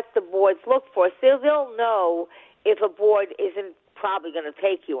what the boards look for. So they'll know if a board isn't probably going to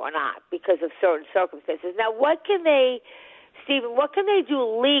take you or not because of certain circumstances. Now, Stephen, what can they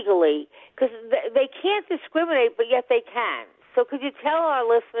do legally? Because they can't discriminate, but yet they can. So could you tell our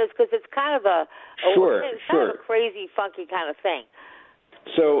listeners, because it's kind of a crazy, funky kind of thing.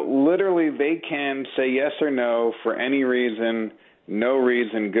 So literally they can say yes or no for any reason, no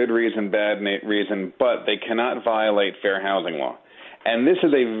reason, good reason, bad reason, but they cannot violate fair housing law. And this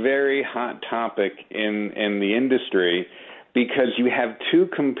is a very hot topic in the industry because you have two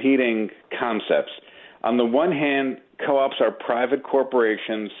competing concepts. On the one hand, co-ops are private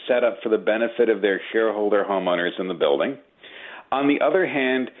corporations set up for the benefit of their shareholder homeowners in the building. On the other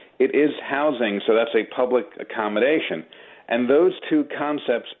hand, it is housing, so that's a public accommodation. And those two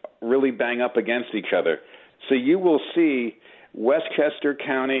concepts really bang up against each other. So you will see Westchester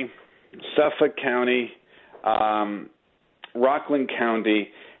County, Suffolk County, Rockland County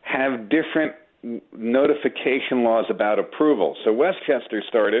have different notification laws about approval. So Westchester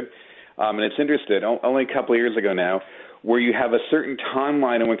started, and it's interesting, only a couple of years ago now, where you have a certain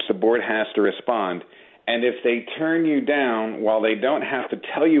timeline in which the board has to respond. And if they turn you down, while they don't have to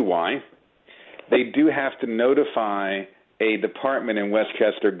tell you why, they do have to notify a department in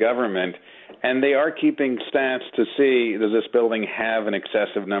Westchester government, and they are keeping stats to see, does this building have an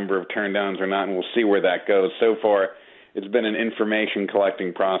excessive number of turn downs or not, and we'll see where that goes. So far, it's been an information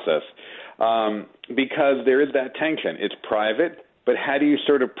collecting process because there is that tension. It's private, but how do you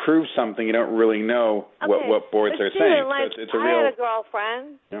sort of prove something you don't really know what boards are saying? Like, so it's a I had a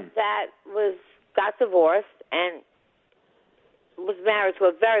girlfriend that got divorced and was married to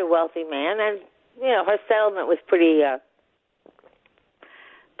a very wealthy man, and her settlement was pretty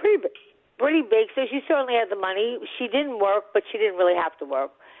big. So she certainly had the money. She didn't work, but she didn't really have to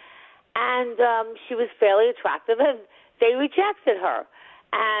work, and she was fairly attractive, and they rejected her.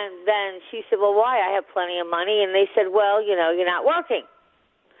 And then she said, well, why? I have plenty of money. And they said, well, you're not working.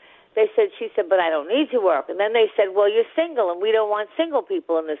 She said, but I don't need to work. And then they said, well, you're single, and we don't want single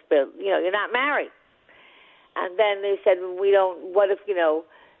people in this building. You're not married. And then they said, what if,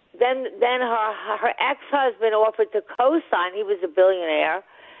 then her ex-husband offered to co-sign. He was a billionaire,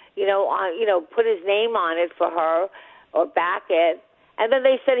 put his name on it for her or back it. And then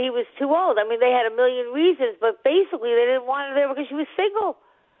they said he was too old. I mean, they had a million reasons, but basically they didn't want her there because she was single.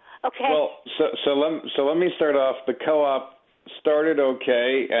 Okay. Well, so let me start off. The co-op started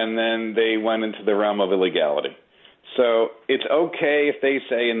okay, and then they went into the realm of illegality. So it's okay if they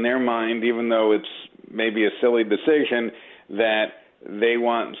say in their mind, even though it's maybe a silly decision, that they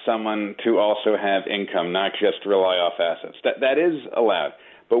want someone to also have income, not just rely off assets. That is allowed.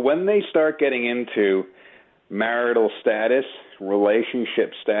 But when they start getting into marital status,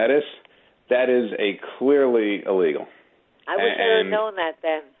 relationship status, that is clearly illegal. I wish I had known that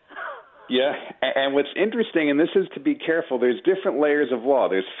then. Yeah, and what's interesting, and this is to be careful, there's different layers of law.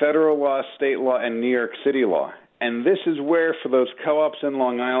 There's federal law, state law, and New York City law. And this is where, for those co-ops in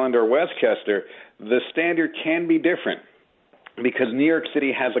Long Island or Westchester, the standard can be different because New York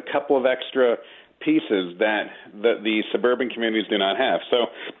City has a couple of extra pieces that the suburban communities do not have. So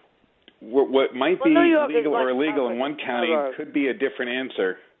what might be legal or illegal in one county could be a different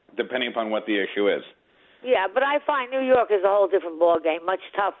answer depending upon what the issue is. Yeah, but I find New York is a whole different ballgame, much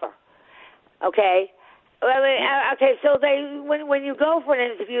tougher. Okay? Okay, so when you go for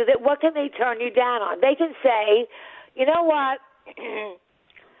an interview, what can they turn you down on? They can say, you know what,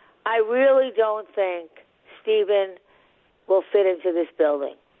 I really don't think Stephen will fit into this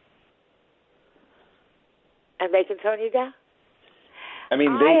building. And they can turn you down? I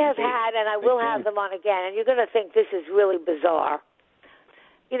mean, I have had, and I will have them on again, and you're going to think this is really bizarre.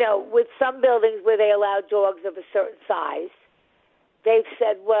 You know, with some buildings where they allow dogs of a certain size, they've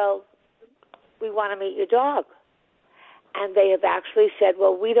said, well, we want to meet your dog. And they have actually said,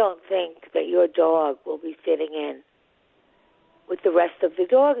 well, we don't think that your dog will be fitting in with the rest of the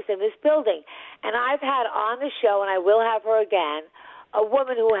dogs in this building. And I've had on the show, and I will have her again, a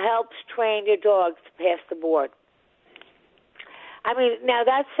woman who helps train your dogs to pass the board. I mean, now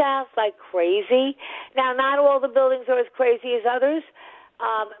that sounds like crazy. Now, not all the buildings are as crazy as others.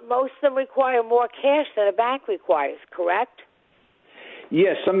 Most of them require more cash than a bank requires, correct?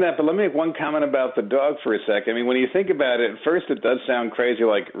 Yes, some of that, but let me make one comment about the dog for a second. I mean, when you think about it, at first it does sound crazy,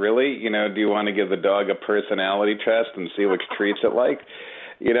 like, really? You know, do you want to give the dog a personality test and see which treats it like?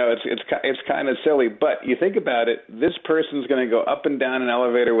 You know, it's kind of silly, but you think about it, this person's going to go up and down an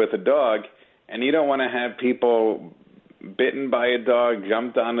elevator with a dog, and you don't want to have people bitten by a dog,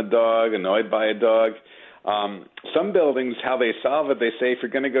 jumped on a dog, annoyed by a dog. Some buildings, how they solve it, they say if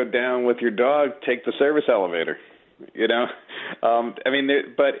you're going to go down with your dog, take the service elevator. You know, I mean,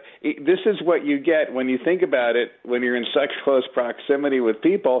 this is what you get when you think about it. When you're in such close proximity with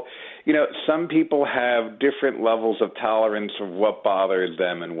people, you know, some people have different levels of tolerance of what bothers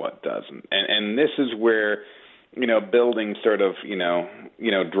them and what doesn't. And this is where, you know, buildings sort of, you know,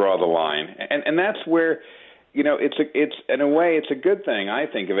 draw the line. And that's where, you know, it's in a way, it's a good thing. I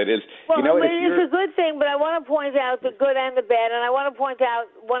think of it as, well, you know, it's a good thing, but I want to point out the good and the bad, and I want to point out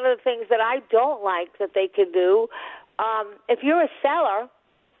one of the things that I don't like that they can do. If you're a seller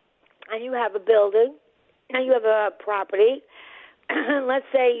and you have a building and you have a property, and let's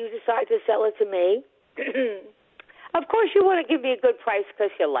say you decide to sell it to me, of course you want to give me a good price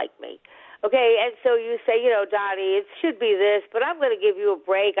because you like me. Okay, and so you say, you know, Dottie, it should be this, but I'm going to give you a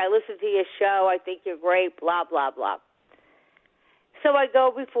break. I listen to your show. I think you're great, blah, blah, blah. So I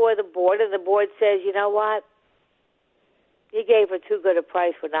go before the board, and the board says, you know what? You gave her too good a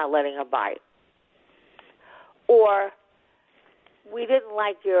price. We're not letting her buy it. Or we didn't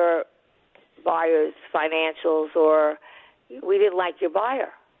like your buyer's financials, or we didn't like your buyer.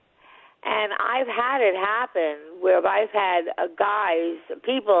 And I've had it happen where I've had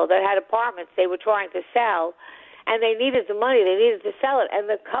people that had apartments they were trying to sell, and they needed the money, they needed to sell it, and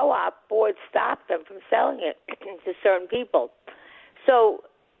the co-op board stopped them from selling it to certain people. So,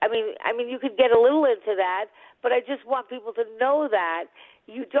 I mean, you could get a little into that, but I just want people to know that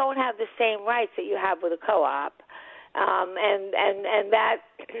you don't have the same rights that you have with a co-op, and that,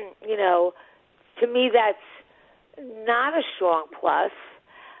 you know, to me that's not a strong plus.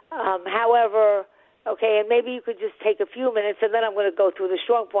 However, okay, and maybe you could just take a few minutes, and then I'm going to go through the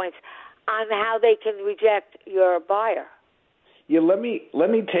strong points on how they can reject your buyer. Yeah, let me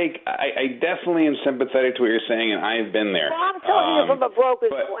take. I definitely am sympathetic to what you're saying, and I've been there. Well, I'm talking from a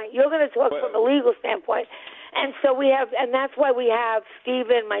broker's point. You're going to talk from a legal standpoint, and so we have, and that's why we have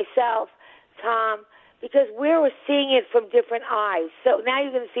Stephen, myself, Tom, because we're seeing it from different eyes. So now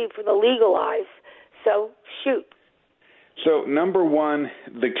you're going to see it from the legal eyes. So shoot. So, number one,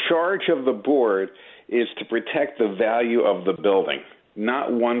 the charge of the board is to protect the value of the building,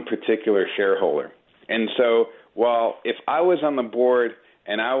 not one particular shareholder. And so, while if I was on the board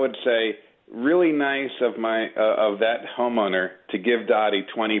and I would say, really nice of that homeowner to give Dottie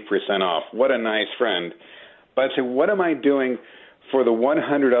 20% off, what a nice friend. But I'd say, what am I doing for the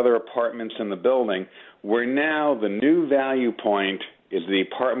 100 other apartments in the building where now the new value point is the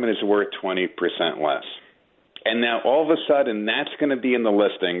apartment is worth 20% less? And now all of a sudden that's going to be in the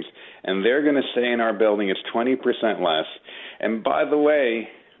listings, and they're going to say in our building it's 20% less. And by the way,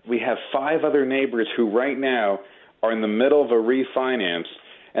 we have 5 other neighbors who right now are in the middle of a refinance,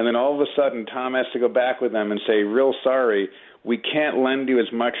 and then all of a sudden Tom has to go back with them and say, real sorry, we can't lend you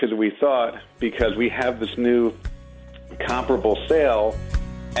as much as we thought because we have this new comparable sale,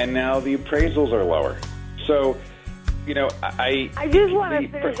 and now the appraisals are lower. So I just want to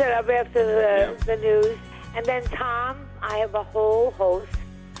finish it up after the news. And then, Tom, I have a whole host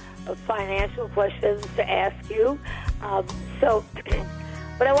of financial questions to ask you.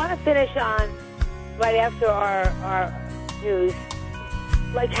 But I want to finish on, right after our news,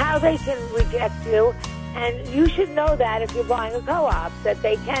 like how they can reject you. And you should know that if you're buying a co-op, that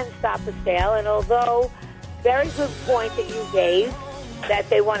they can stop a sale. And although, very good point that you gave, that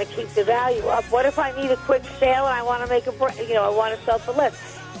they want to keep the value up. What if I need a quick sale and I want to make I want to sell for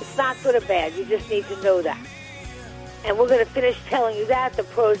less? It's not good or bad. You just need to know that. And we're going to finish telling you that, the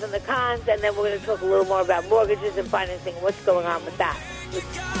pros and the cons, and then we're going to talk a little more about mortgages and financing, what's going on with that.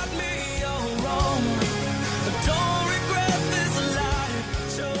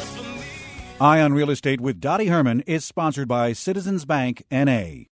 Eye on Real Estate with Dottie Herman is sponsored by Citizens Bank, N.A.